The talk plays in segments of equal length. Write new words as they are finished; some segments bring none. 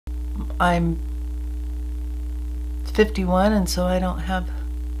I'm 51 and so I don't have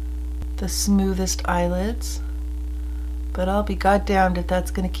the smoothest eyelids, but I'll be goddamned if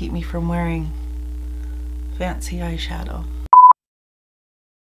that's going to keep me from wearing fancy eyeshadow.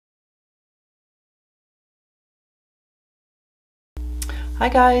 Hi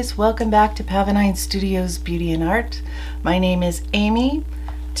guys, welcome back to Pavonine Studios Beauty and Art. My name is Amy.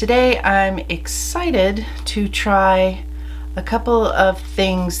 Today I'm excited to try a couple of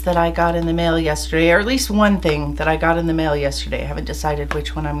things that I got in the mail yesterday, or at least one thing that I got in the mail yesterday. I haven't decided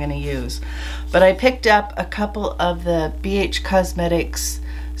which one I'm going to use, but I picked up a couple of the BH Cosmetics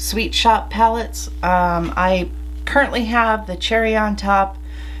Sweet Shop palettes. I currently have the cherry on top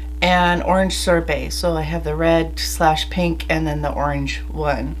and orange sorbet, so I have the red / pink and then the orange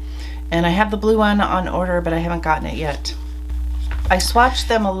one, and I have the blue one on order, but I haven't gotten it yet. I swatched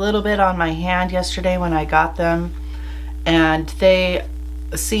them a little bit on my hand yesterday when I got them, and they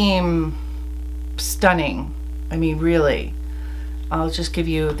seem stunning. I mean, really. I'll just give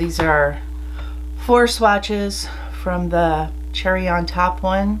you, these are 4 swatches from the cherry on top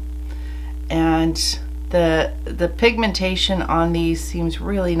one, and the pigmentation on these seems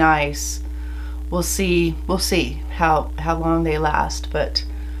really nice. We'll see how long they last. But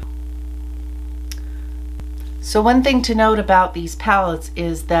so one thing to note about these palettes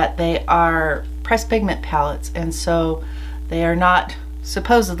is that they are pressed pigment palettes, and so they are not,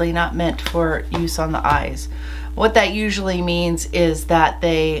 supposedly not meant for use on the eyes. What that usually means is that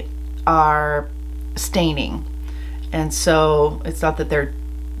they are staining, and so it's not that they're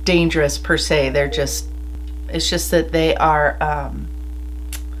dangerous per se, they're just, it's just that they are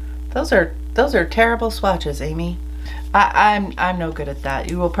those are terrible swatches, Amy. I'm no good at that.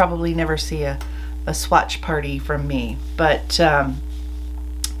 You will probably never see a swatch party from me, but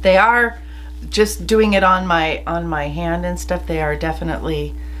they are, just doing it on my hand and stuff, they are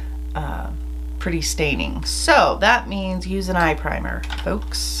definitely pretty staining. So that means use an eye primer,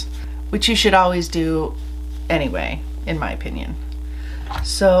 folks, which you should always do anyway, in my opinion.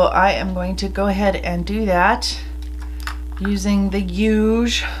 So I am going to go ahead and do that using the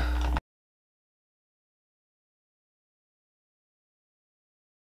Huge.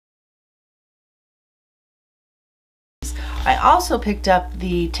 I also picked up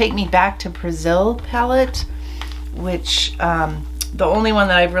the Take Me Back to Brazil palette, which the only one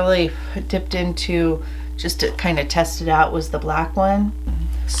that I've really dipped into just to kind of test it out was the black one.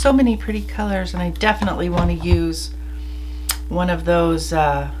 So many pretty colors, and I definitely want to use one of those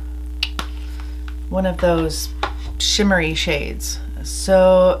shimmery shades.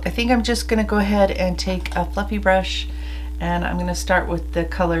 So I think I'm just going to go ahead and take a fluffy brush, and I'm going to start with the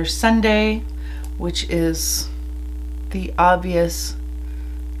color Sunday, which is the obvious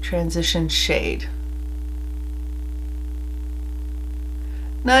transition shade.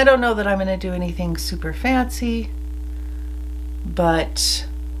 Now I don't know that I'm going to do anything super fancy, but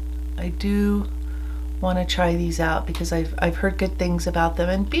I do want to try these out because I've heard good things about them.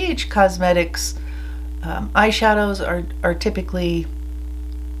 And BH Cosmetics eyeshadows are typically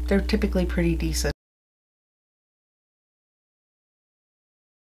pretty decent.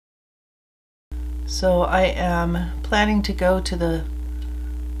 So I am planning to go to the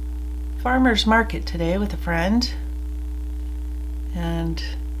farmer's market today with a friend, and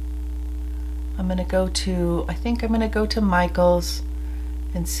I'm gonna go to, I think I'm gonna go to Michael's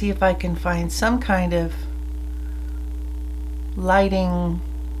and see if I can find some kind of lighting,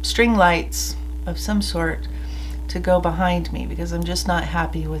 string lights of some sort to go behind me, because I'm just not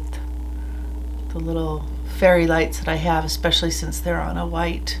happy with the little fairy lights that I have, especially since they're on a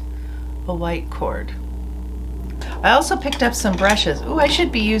white cord. I also picked up some brushes. Ooh, I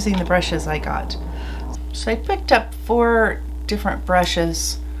should be using the brushes I got. So I picked up 4 different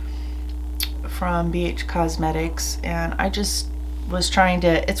brushes from BH Cosmetics, and I just was trying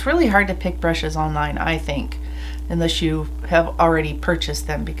to, it's really hard to pick brushes online, I think, unless you have already purchased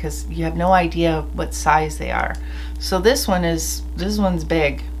them, because you have no idea what size they are. So this one's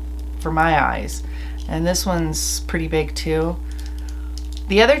big for my eyes, and this one's pretty big too.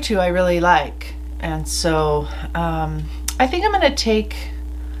 The other 2 I really like, and so I think I'm gonna take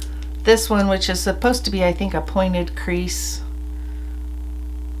this one, which is supposed to be, I think, a pointed crease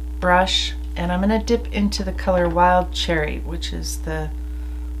brush, and I'm gonna dip into the color Wild Cherry, which is the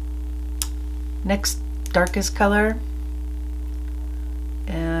next darkest color,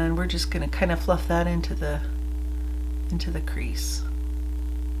 and we're just gonna kind of fluff that into the crease.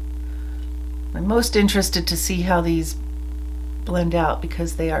 I'm most interested to see how these blend out,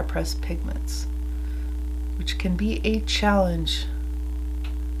 because they are pressed pigments, which can be a challenge.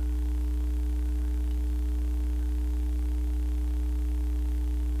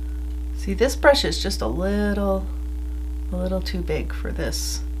 See, this brush is just a little too big for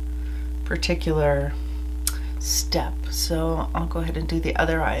this particular step. So I'll go ahead and do the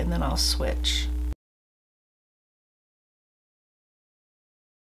other eye and then I'll switch.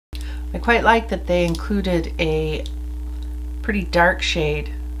 I quite like that they included a pretty dark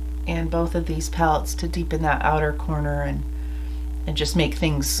shade in both of these palettes to deepen that outer corner and just make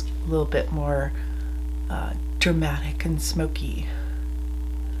things a little bit more dramatic and smoky.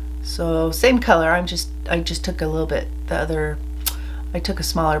 So same color, I just took a little bit, I took a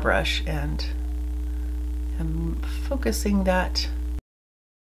smaller brush and I'm focusing that.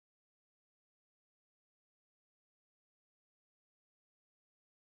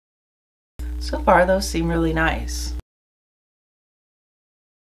 So far those seem really nice.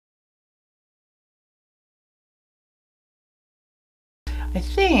 I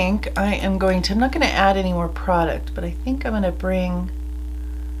think I am going to, I'm not going to add any more product, but I think I'm going to bring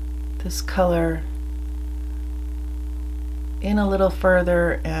this color in a little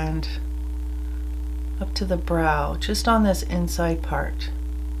further and up to the brow, just on this inside part.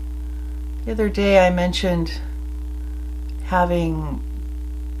 The other day I mentioned having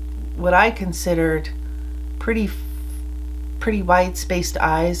what I considered pretty wide spaced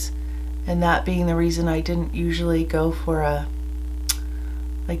eyes, and that being the reason I didn't usually go for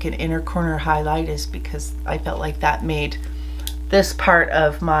like an inner corner highlight, is because I felt like that made this part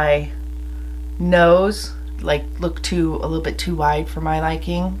of my nose like look a little bit too wide for my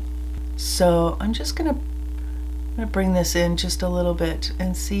liking. So I'm just gonna bring this in just a little bit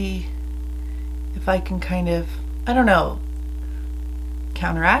and see if I can kind of, I don't know,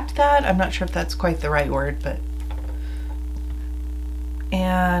 counteract that. I'm not sure if that's quite the right word, but.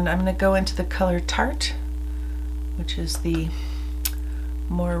 And I'm gonna go into the color Tarte, which is the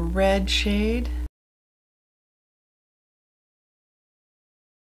more red shade.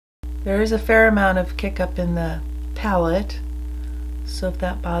 There is a fair amount of kick up in the palette, so if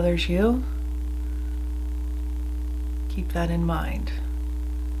that bothers you, keep that in mind.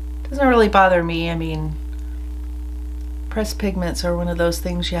 It doesn't really bother me. I mean, pressed pigments are one of those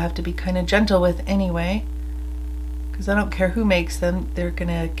things you have to be kind of gentle with anyway, because I don't care who makes them, they're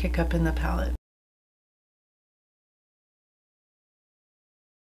gonna kick up in the palette.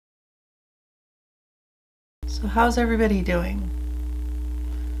 So how's everybody doing?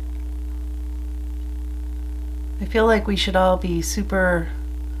 I feel like we should all be super,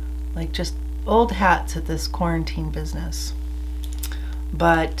 like, just old hats at this quarantine business.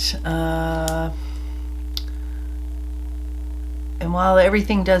 But, and while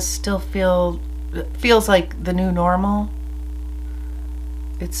everything does still feels like the new normal,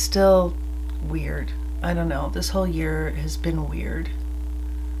 it's still weird. I don't know, this whole year has been weird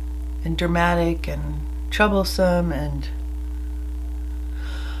and dramatic and troublesome and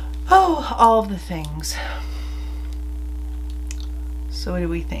all of the things. So what do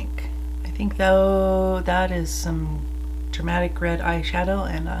we think? I think though that is some dramatic red eyeshadow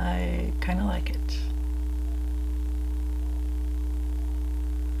and I kind of like it.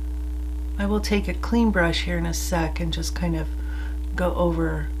 I will take a clean brush here in a sec and just kind of go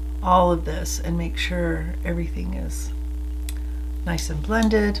over all of this and make sure everything is nice and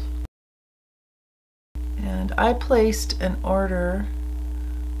blended. And I placed an order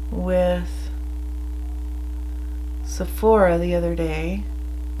with Sephora the other day.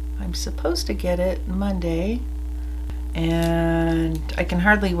 I'm supposed to get it Monday, and I can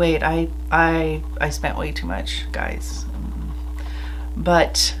hardly wait. I spent way too much, guys.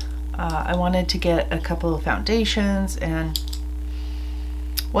 But I wanted to get a couple of foundations, and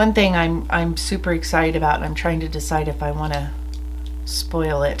one thing I'm super excited about, and I'm trying to decide if I want to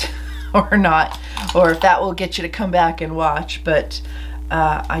spoil it or not, or if that will get you to come back and watch. But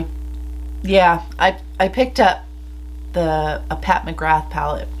I picked up a Pat McGrath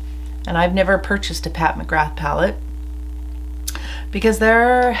palette, and I've never purchased a Pat McGrath palette because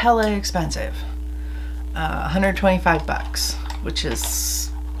they're hella expensive. 125 bucks, which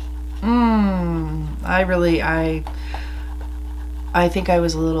is I think I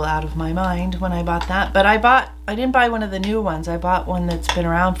was a little out of my mind when I bought that. But I didn't buy one of the new ones. I bought one that's been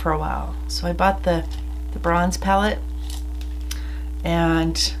around for a while. So I bought the bronze palette,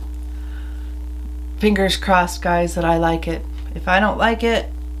 and fingers crossed, guys, that I like it. If I don't like it,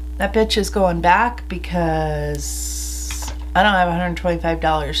 that bitch is going back, because I don't have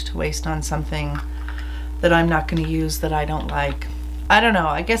 $125 to waste on something that I'm not going to use, that I don't like. I don't know.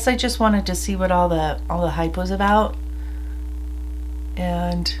 I guess I just wanted to see what all the hype was about.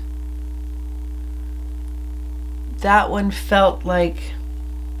 And that one felt like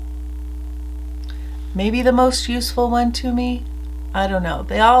maybe the most useful one to me. I don't know,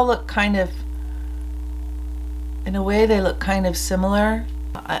 they all look kind of, in a way they look kind of similar.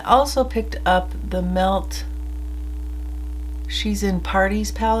 I also picked up the Melt She's in Parties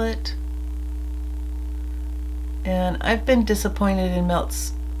palette, and I've been disappointed in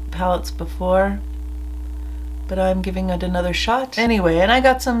Melt's palettes before, but I'm giving it another shot anyway. And I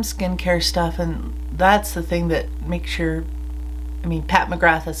got some skincare stuff, and that's the thing that makes sure, I mean, Pat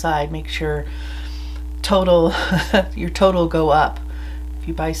McGrath aside, make sure total your total go up if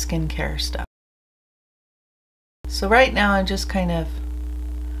you buy skincare stuff. So right now I'm just kind of,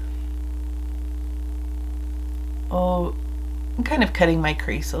 I'm kind of cutting my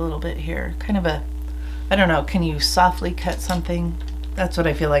crease a little bit here. Kind of a, I don't know, can you softly cut something? That's what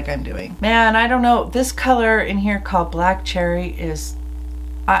I feel like I'm doing. Man, I don't know. This color in here called Black Cherry is,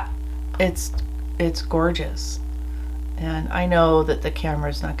 it's gorgeous. And I know that the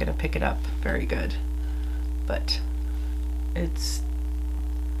camera's not going to pick it up very good, but it's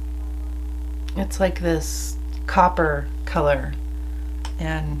like this copper color.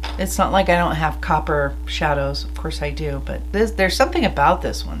 And it's not like I don't have copper shadows. Of course I do, but there's something about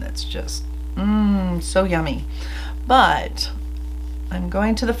this one that's just so yummy. But I'm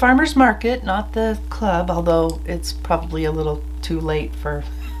going to the farmer's market, not the club, although it's probably a little too late for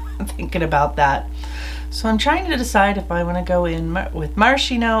thinking about that. So I'm trying to decide if I want to go in with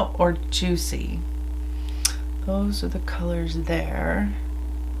Maraschino or Juicy. Those are the colors there.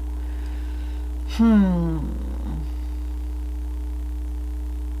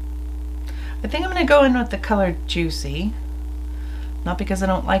 I think I'm going to go in with the color Juicy. Not because I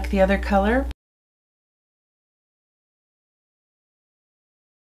don't like the other color.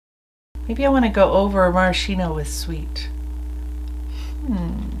 Maybe I want to go over Maraschino with Sweet.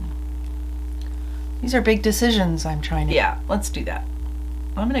 These are big decisions I'm trying to... Yeah, let's do that.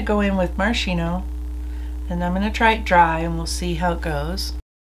 I'm going to go in with Maraschino, and I'm going to try it dry, and we'll see how it goes.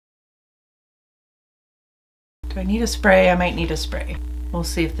 Do I need a spray? I might need a spray. We'll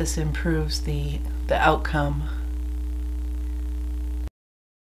see if this improves the outcome.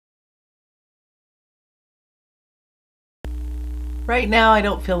 Right now I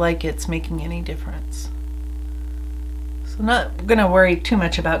don't feel like it's making any difference. So I'm not gonna worry too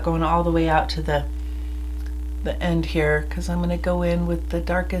much about going all the way out to the end here, because I'm gonna go in with the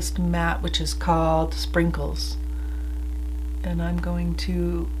darkest matte, which is called Sprinkles. And I'm going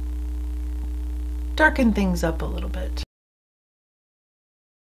to darken things up a little bit.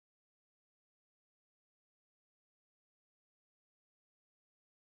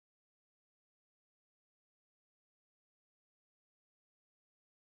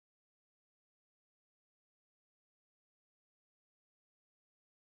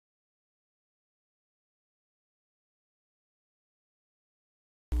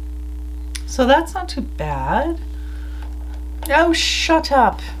 So that's not too bad. Oh, shut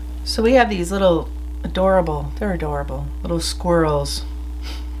up. So we have these little adorable, they're adorable, little squirrels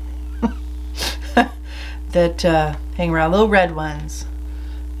that hang around, little red ones.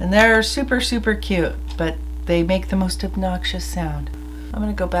 And they're super, super cute, but they make the most obnoxious sound. I'm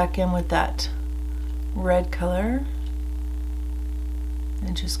gonna go back in with that red color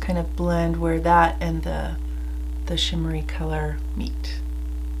and just kind of blend where that and the shimmery color meet.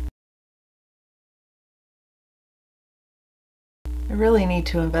 I really need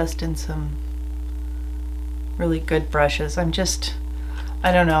to invest in some really good brushes. I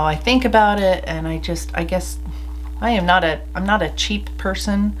don't know, I think about it and I guess I'm not a cheap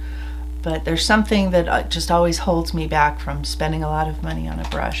person, but there's something that just always holds me back from spending a lot of money on a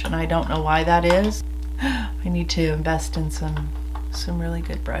brush, and I don't know why that is. I need to invest in some really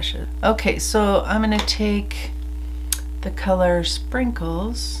good brushes. Okay, so I'm gonna take the color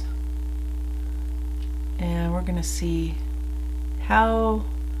Sprinkles and we're gonna see how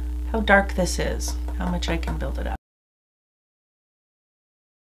dark this is, how much I can build it up.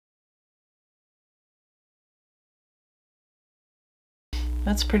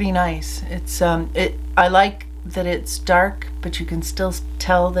 That's pretty nice. It's I like that it's dark, but you can still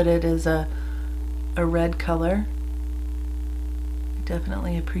tell that it is a red color. I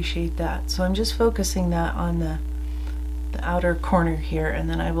definitely appreciate that. So I'm just focusing that on the outer corner here, and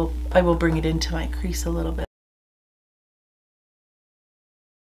then I will bring it into my crease a little bit.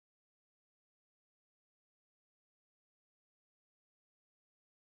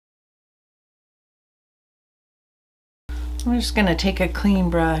 I'm just going to take a clean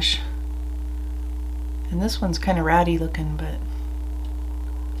brush, and this one's kind of ratty looking, but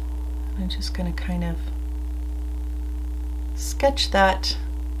I'm just going to kind of sketch that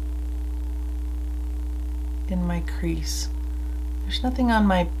in my crease. There's nothing on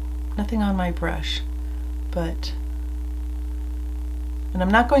my brush, but And I'm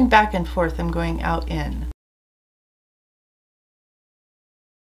not going back and forth, I'm going out in.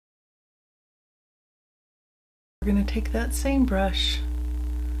 We're going to take that same brush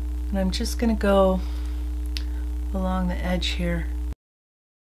and I'm just going to go along the edge here.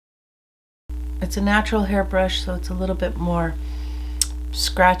 It's a natural hair brush, so it's a little bit more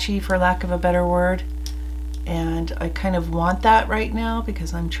scratchy, for lack of a better word, and I kind of want that right now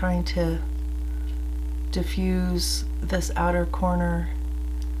because I'm trying to diffuse this outer corner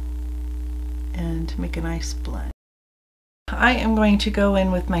and make a nice blend. I am going to go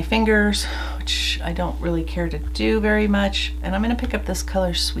in with my fingers, which I don't really care to do very much, and I'm going to pick up this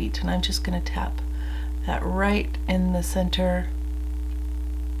color Sweet, and I'm just going to tap that right in the center,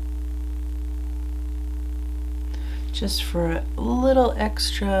 just for a little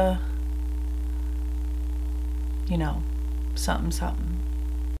extra, you know, something something.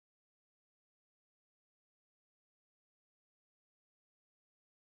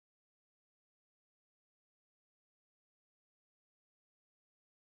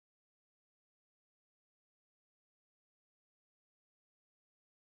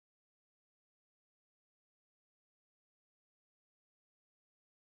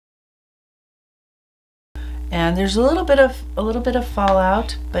 And there's a little bit of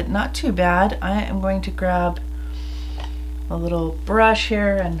fallout, but not too bad. I am going to grab a little brush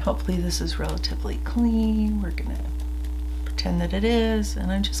here, and hopefully this is relatively clean. We're gonna pretend that it is,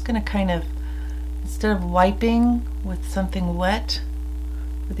 and I'm just gonna kind of, instead of wiping with something wet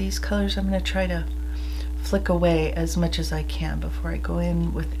for these colors, I'm gonna try to flick away as much as I can before I go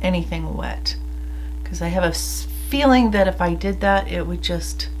in with anything wet, because I have a feeling that if I did that, it would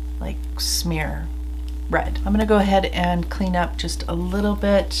just like smear red. I'm gonna go ahead and clean up just a little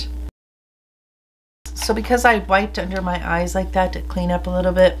bit. So because I wiped under my eyes like that to clean up a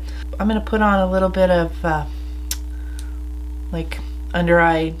little bit, I'm gonna put on a little bit of like under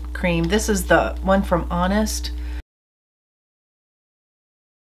eye cream. This is the one from Honest.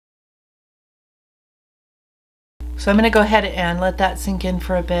 So I'm gonna go ahead and let that sink in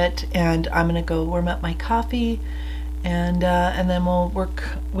for a bit, and I'm gonna go warm up my coffee, and then we'll work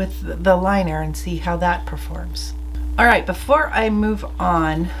with the liner and see how that performs. All right, before I move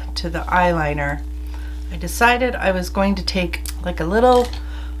on to the eyeliner, I decided I was going to take like a little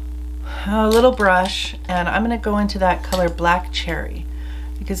brush, and I'm going to go into that color Black Cherry,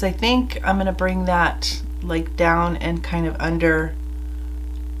 because I think I'm going to bring that like down and kind of under,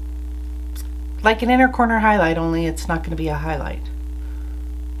 like an inner corner highlight, only it's not going to be a highlight,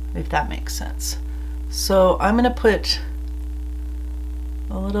 if that makes sense. So I'm going to put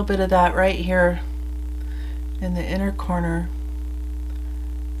a little bit of that right here in the inner corner,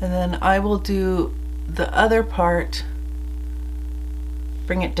 and then I will do the other part,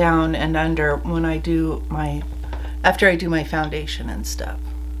 bring it down and under when I do my, after I do my foundation and stuff.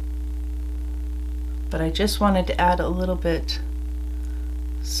 But I just wanted to add a little bit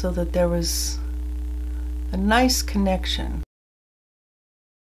so that there was a nice connection.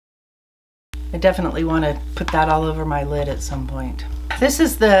 I definitely want to put that all over my lid at some point. This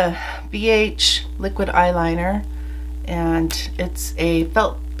is the BH liquid eyeliner, and it's a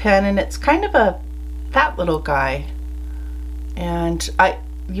felt pen, and it's kind of a fat little guy. And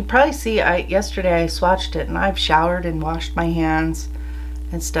you probably see, yesterday I swatched it, and I've showered and washed my hands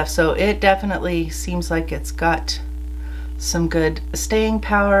and stuff, so it definitely seems like it's got some good staying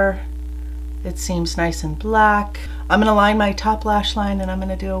power. It seems nice and black. I'm gonna line my top lash line, and I'm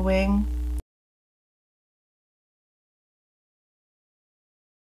gonna do a wing.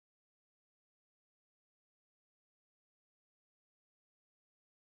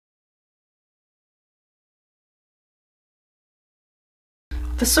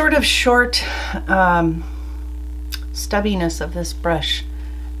 The sort of short stubbiness of this brush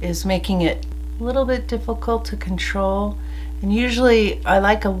is making it a little bit difficult to control, and usually I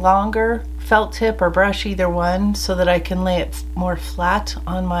like a longer felt tip or brush, either one, so that I can lay it more flat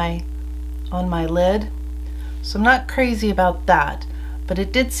on my lid. So I'm not crazy about that, but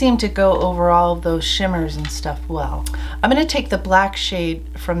it did seem to go over all of those shimmers and stuff well. I'm going to take the black shade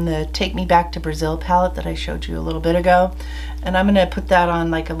from the Take Me Back to Brazil palette that I showed you a little bit ago, and I'm going to put that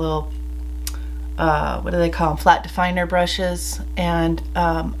on like a little, what do they call them, flat definer brushes, and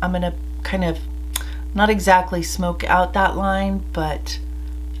I'm going to kind of, not exactly smoke out that line, but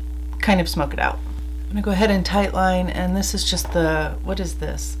kind of smoke it out. I'm going to go ahead and tight line, and this is just the, what is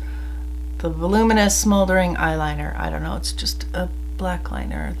this? The Voluminous Smoldering Eyeliner. I don't know, it's just a black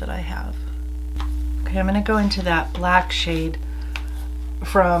liner that I have. Okay, I'm going to go into that black shade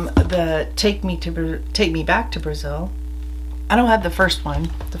from the Take Me Back to Brazil. I don't have the first one.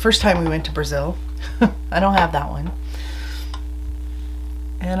 The first time we went to Brazil. I don't have that one.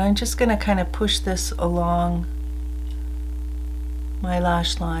 And I'm just going to kind of push this along my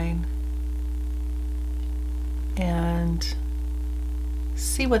lash line and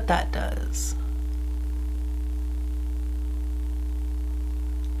see what that does.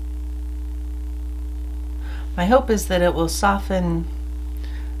 My hope is that it will soften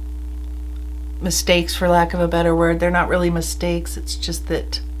mistakes, for lack of a better word. They're not really mistakes, it's just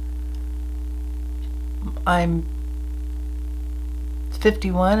that I'm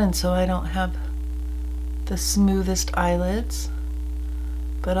 51 and so I don't have the smoothest eyelids,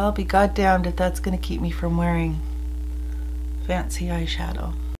 but I'll be goddamned if that's going to keep me from wearing fancy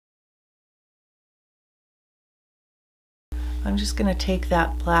eyeshadow. I'm just going to take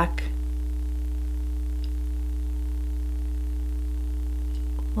that black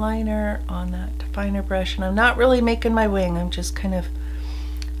liner on that definer brush, and I'm not really making my wing, I'm just kind of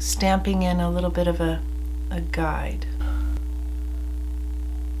stamping in a little bit of a guide.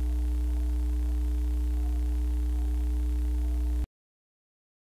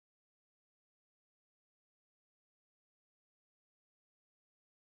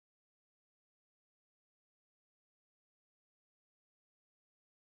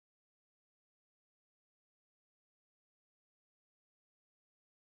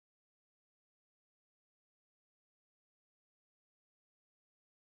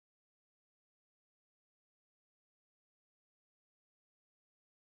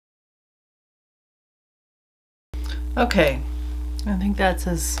 Okay, I think that's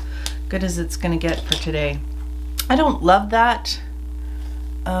as good as it's gonna get for today. I don't love that.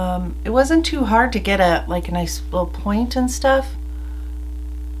 It wasn't too hard to get a nice little point and stuff,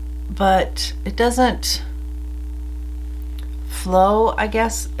 but it doesn't flow, I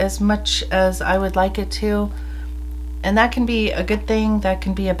guess, as much as I would like it to. And that can be a good thing, that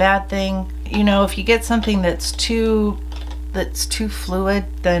can be a bad thing. You know, if you get something that's too fluid,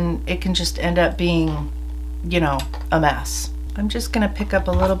 then it can just end up being, you know, a mess. I'm just gonna pick up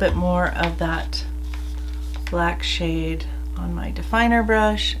a little bit more of that black shade on my definer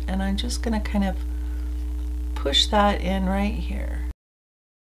brush, and I'm just gonna kind of push that in right here.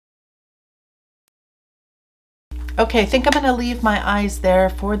 Okay, I think I'm gonna leave my eyes there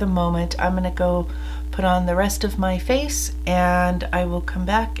for the moment. I'm gonna go put on the rest of my face, and I will come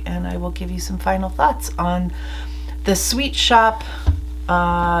back and I will give you some final thoughts on the Sweet Shop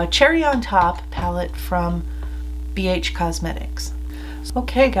Cherry on Top palette from BH Cosmetics.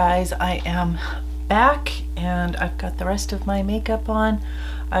 Okay guys, I am back and I've got the rest of my makeup on.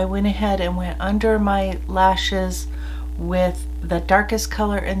 I went ahead and went under my lashes with the darkest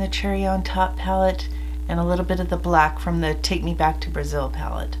color in the Cherry on Top palette and a little bit of the black from the Take Me Back to Brazil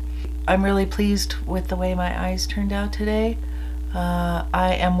palette. I'm really pleased with the way my eyes turned out today.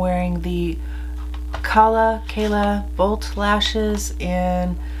 I am wearing the Kayla Bolt lashes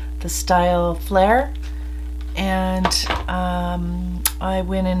in the style Flare, and I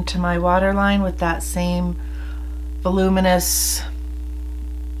went into my waterline with that same voluminous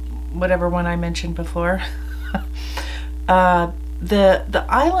whatever one I mentioned before. The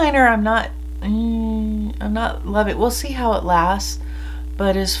eyeliner I'm not loving. We'll see how it lasts,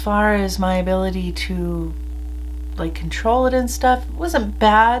 but as far as my ability to like control it and stuff, it wasn't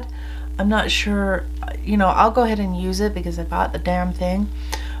bad. I'm not sure, you know, I'll go ahead and use it because I bought the damn thing,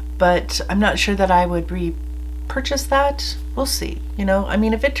 but I'm not sure that I would repurchase that. We'll see, you know. I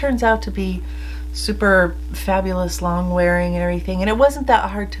mean, if it turns out to be super fabulous long wearing and everything, and it wasn't that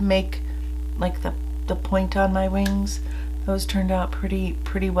hard to make like the point on my wings, those turned out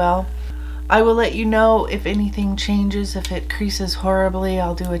pretty well. I will let you know if anything changes. If it creases horribly,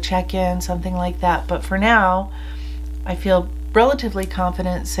 I'll do a check-in, something like that. But for now, I feel relatively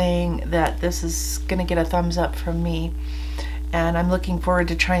confident saying that this is gonna get a thumbs up from me. And I'm looking forward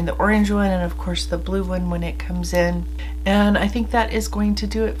to trying the orange one and of course the blue one when it comes in. And I think that is going to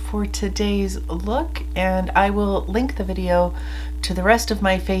do it for today's look, and I will link the video to the rest of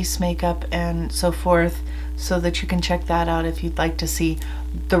my face makeup and so forth so that you can check that out if you'd like to see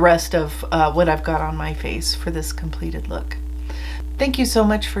the rest of what I've got on my face for this completed look. Thank you so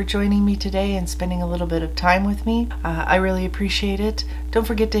much for joining me today and spending a little bit of time with me. I really appreciate it. Don't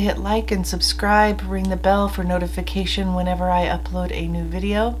forget to hit like and subscribe, ring the bell for notification whenever I upload a new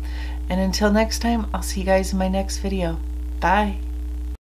video. And until next time, I'll see you guys in my next video. Bye.